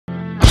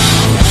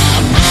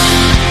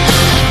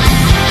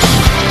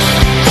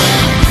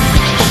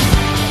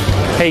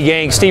Hey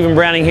gang, Stephen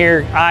Browning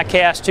here,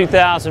 ICAST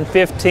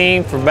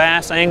 2015 for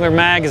Bass Angler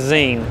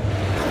Magazine.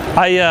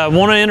 I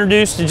want to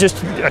introduce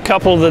just a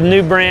couple of the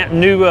new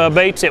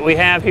baits that we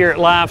have here at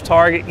Live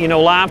Target. You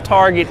know, Live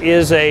Target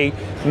is a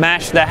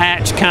match the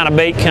hatch kind of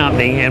bait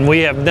company, and we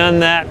have done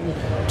that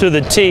to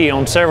the T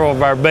on several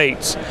of our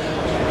baits.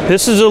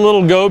 This is a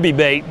little goby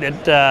bait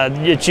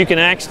that you can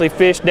actually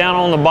fish down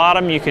on the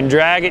bottom. You can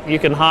drag it, you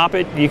can hop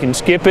it, you can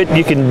skip it,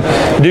 you can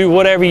do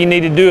whatever you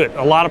need to do it.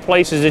 A lot of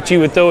places that you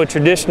would throw a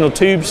traditional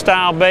tube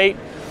style bait,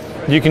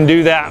 you can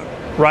do that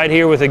right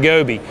here with a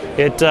goby.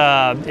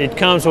 It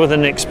comes with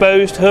an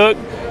exposed hook.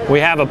 We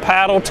have a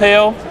paddle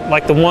tail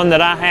like the one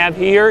that I have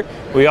here.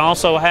 We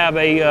also have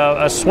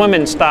a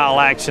swimming style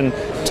action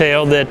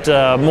tail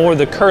that more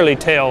the curly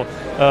tail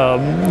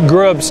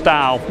grub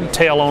style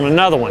tail on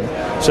another one.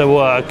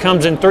 So it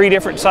comes in 3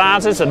 different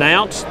sizes: 1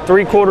 ounce,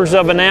 3/4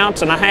 of an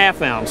ounce, and a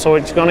 1/2 ounce. So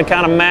it's going to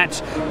kind of match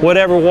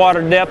whatever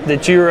water depth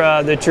that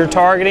you're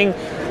targeting.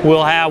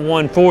 We'll have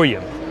one for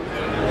you.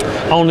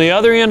 On the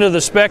other end of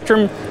the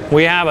spectrum,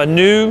 we have a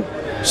new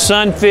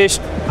Sunfish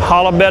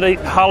hollow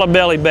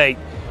belly bait.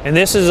 And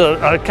this is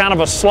a kind of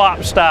a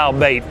slop style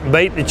bait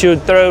that you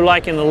would throw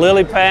like in the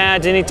lily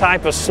pads, any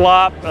type of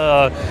slop,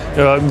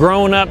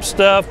 grown up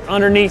stuff,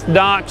 underneath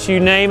docks, you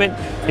name it.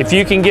 If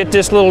you can get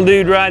this little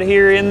dude right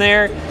here in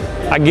there,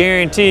 I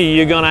guarantee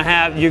you, you're gonna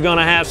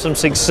have some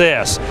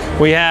success.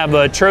 We have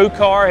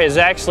Trocar has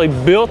actually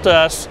built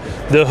us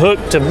the hook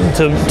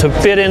to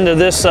fit into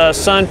this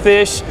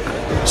Sunfish.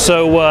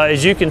 So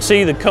as you can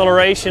see the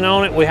coloration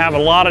on it, we have a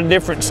lot of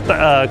different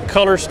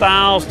color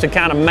styles to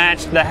kind of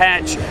match the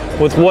hatch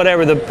with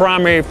whatever the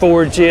primary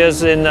forage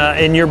is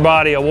in your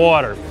body of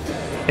water.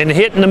 And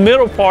hitting the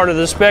middle part of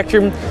the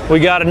spectrum,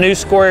 we got a new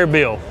square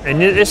bill. And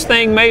this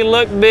thing may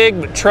look big,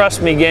 but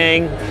trust me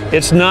gang,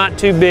 it's not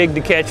too big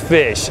to catch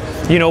fish.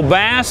 You know,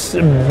 bass,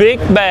 big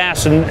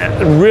bass,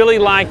 and really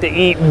like to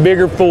eat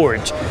bigger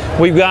forage.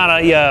 We've got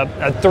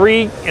a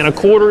 3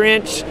 1/4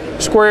 inch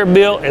square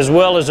bill as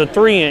well as a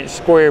 3 inch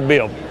square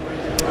bill.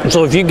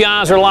 So if you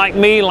guys are like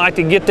me, like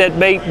to get that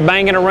bait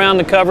banging around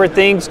the cover of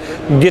things,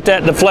 get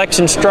that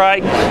deflection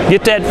strike,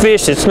 get that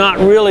fish that's not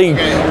really,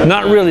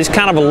 it's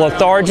kind of a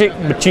lethargic,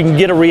 but you can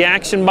get a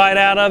reaction bite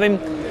out of him,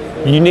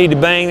 you need to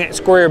bang that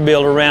square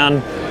bill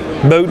around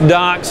boat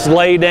docks,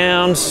 lay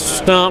downs,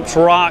 stumps,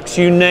 rocks,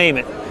 you name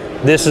it.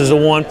 This is the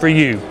one for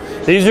you.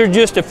 These are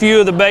just a few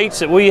of the baits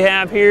that we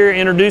have here,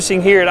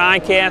 introducing here at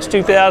ICAST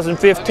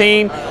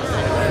 2015.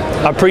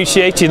 I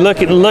appreciate you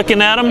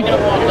looking at them.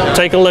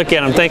 Take a look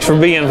at them. Thanks for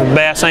being with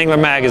Bass Angler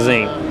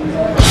Magazine.